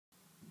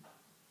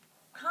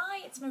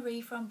it's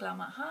Marie from Glam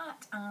at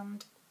Heart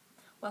and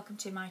welcome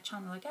to my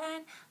channel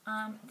again.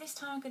 This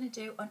time I'm going to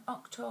do an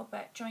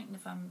October joint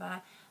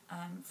November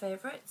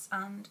favourites,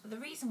 and the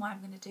reason why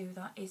I'm going to do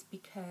that is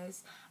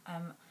because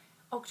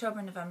October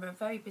and November are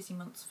very busy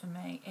months for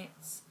me.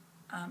 It's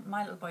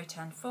my little boy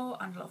turned 4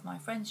 and a lot of my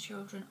friends'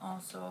 children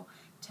also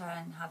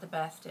had a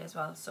birthday as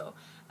well, so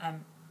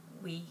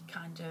we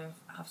kind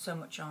of have so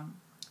much on.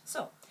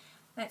 So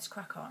let's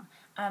crack on.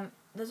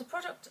 There's a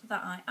product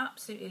that I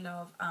absolutely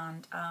love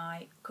and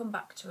I come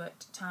back to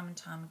it time and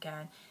time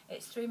again.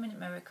 It's 3 Minute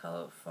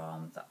Miracle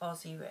from the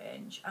Aussie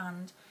range,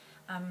 and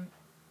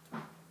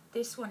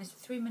this one is the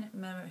 3 Minute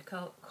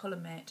Miracle Colour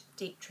Mate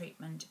Deep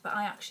Treatment, but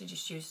I actually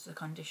just use the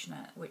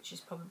conditioner, which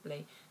is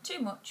probably too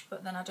much,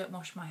 but then I don't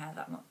wash my hair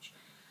that much.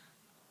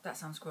 That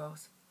sounds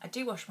gross. I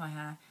do wash my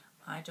hair,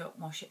 I don't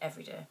wash it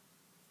every day.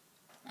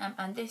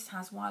 And this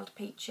has wild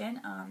peach in,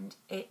 and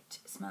it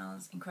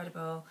smells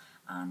incredible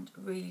and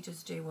really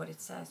does do what it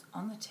says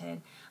on the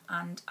tin,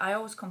 and I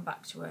always come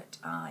back to it.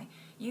 I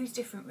use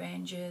different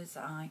ranges,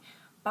 I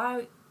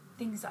buy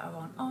things that are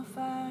on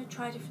offer,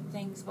 try different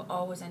things, but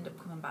always end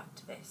up coming back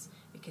to this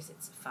because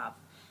it's fab.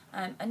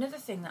 Another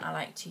thing that I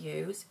like to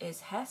use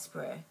is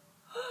hairspray.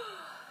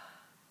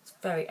 It's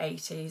very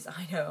 80s,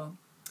 I know,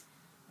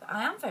 but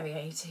I am very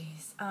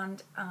 80s,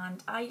 and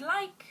I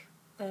like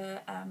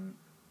the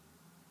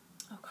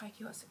oh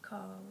crikey, what's it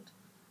called?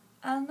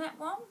 Elnet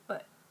one,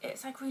 but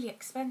it's like really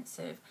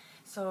expensive.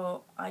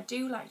 So I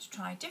do like to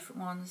try different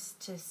ones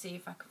to see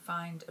if I can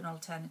find an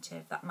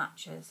alternative that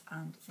matches,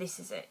 and this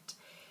is it.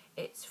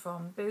 It's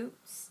from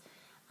Boots.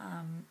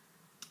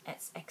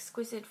 It's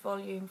exquisite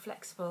volume,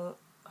 flexible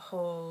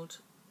hold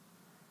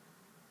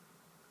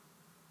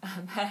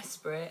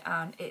hairspray,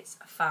 and it's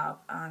fab.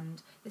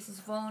 And this is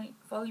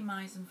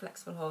volumized and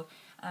flexible hold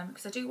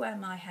because I do wear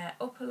my hair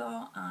up a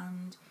lot,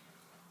 and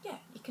yeah,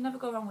 you can never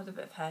go wrong with a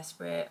bit of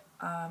hairspray.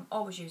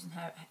 Always using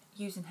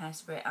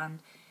hairspray, and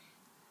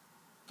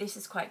this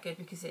is quite good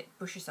because it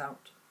brushes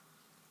out.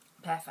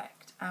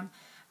 Perfect.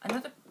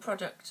 Another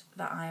product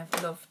that I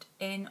have loved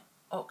in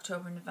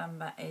October and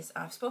November is,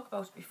 I've spoke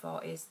about it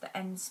before, is the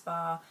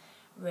N-Spa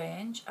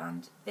range,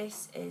 and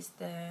this is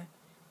the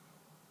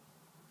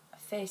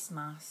face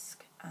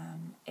mask.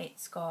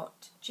 It's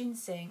got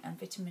ginseng and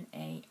vitamin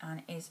E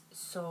and is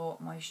so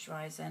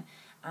moisturising,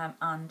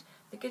 and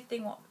the good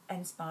thing what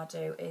N-Spa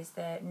do is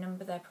they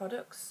number their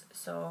products,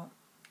 so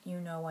you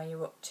know where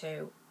you're up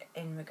to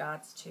in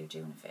regards to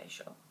doing a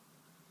facial.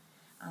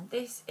 And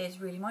this is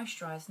really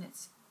moisturising.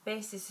 Its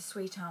base is a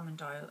sweet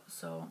almond oil,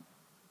 so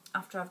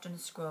after I've done a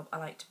scrub I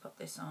like to put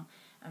this on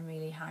and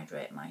really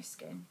hydrate my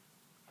skin.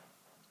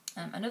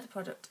 Another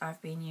product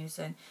I've been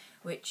using,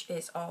 which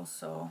is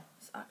also,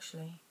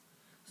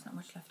 there's not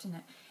much left in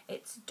it,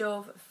 it's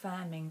Dove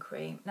Firming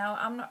Cream. Now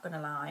I'm not going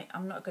to lie,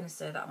 I'm not going to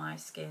say that my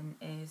skin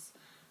is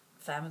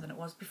firmer than it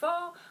was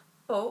before,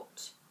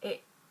 but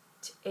it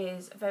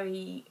is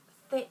very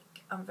thick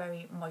and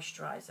very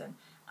moisturising,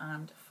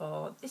 and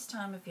for this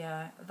time of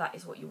year that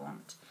is what you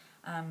want.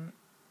 And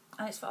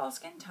it's for all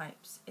skin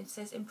types. It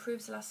says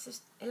improves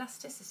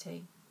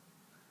elasticity.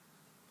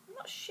 I'm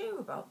not sure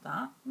about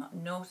that. I've not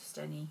noticed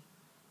any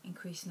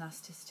increase in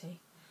elasticity.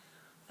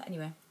 But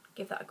anyway,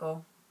 give that a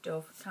go.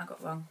 Dove, can't go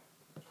wrong.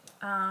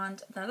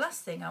 And the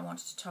last thing I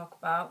wanted to talk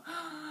about,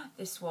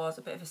 this was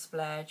a bit of a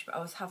splurge, but I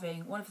was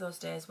having one of those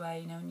days where,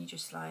 you know, and you're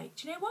just like,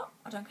 do you know what?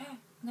 I don't care.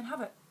 I'm going to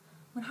have it.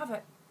 I'm going to have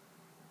it.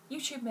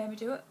 YouTube made me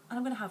do it, and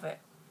I'm going to have it.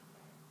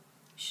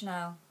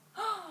 Chanel.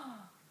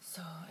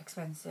 So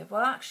expensive.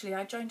 Well, actually,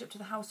 I joined up to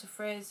the House of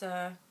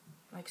Fraser,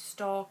 like,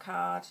 store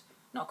card,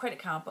 not credit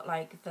card, but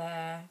like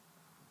their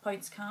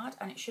points card,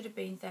 and it should have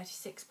been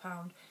 £36,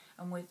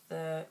 and with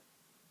the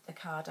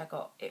card I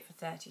got it for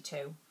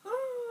 £32.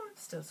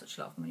 Still such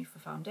a lot of money for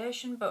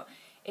foundation, but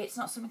it's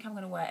not something I'm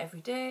going to wear every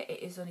day.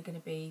 It is only going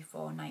to be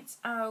for nights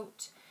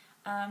out.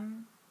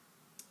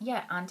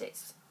 Yeah, and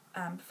it's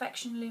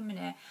Perfection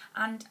Luminaire,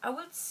 and I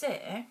would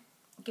say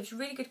it gives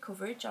really good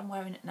coverage. I'm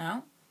wearing it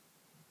now,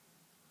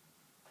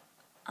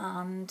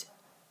 and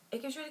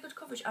it gives really good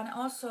coverage, and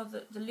also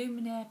the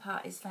Luminaire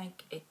part is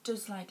like, it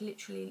does like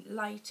literally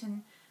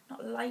lighten,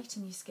 not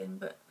lighten your skin,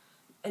 but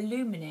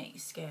illuminate your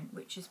skin,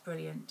 which is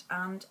brilliant.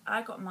 And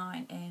I got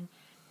mine in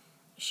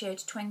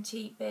shade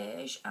 20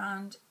 beige,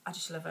 and I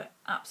just love it,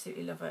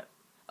 absolutely love it.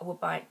 I will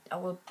buy it,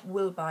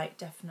 will buy it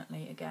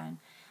definitely again.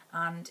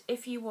 And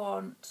if you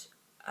want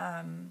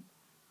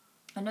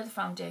another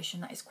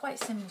foundation that is quite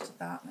similar to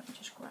that, let me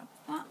just grab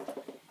that.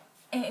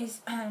 It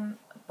is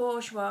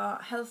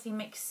Bourjois Healthy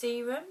Mix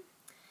Serum.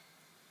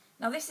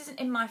 Now this isn't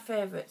in my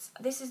favourites.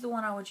 This is the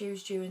one I would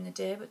use during the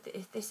day, but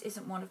this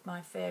isn't one of my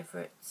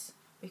favourites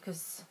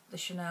because the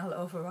Chanel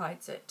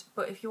overrides it.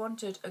 But if you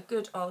wanted a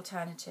good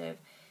alternative,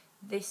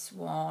 this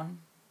one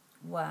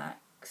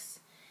works.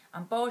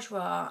 And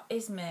Bourjois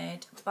is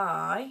made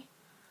by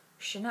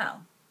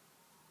Chanel,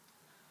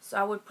 so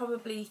I would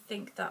probably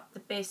think that the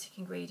basic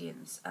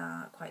ingredients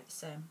are quite the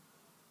same.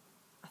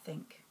 I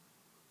think.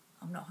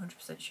 I'm not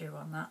 100% sure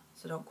on that,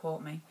 so don't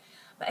quote me.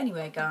 But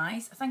anyway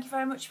guys, thank you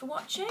very much for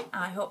watching.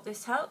 I hope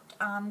this helped,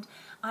 and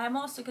I am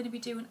also going to be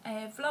doing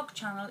a vlog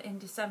channel in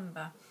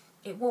December.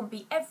 It won't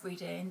be every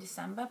day in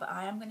December, but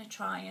I am going to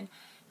try and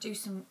do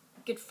some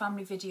good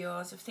family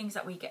videos of things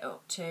that we get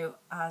up to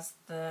as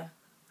the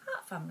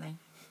Hart family.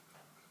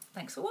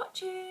 Thanks for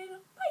watching.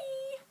 Bye.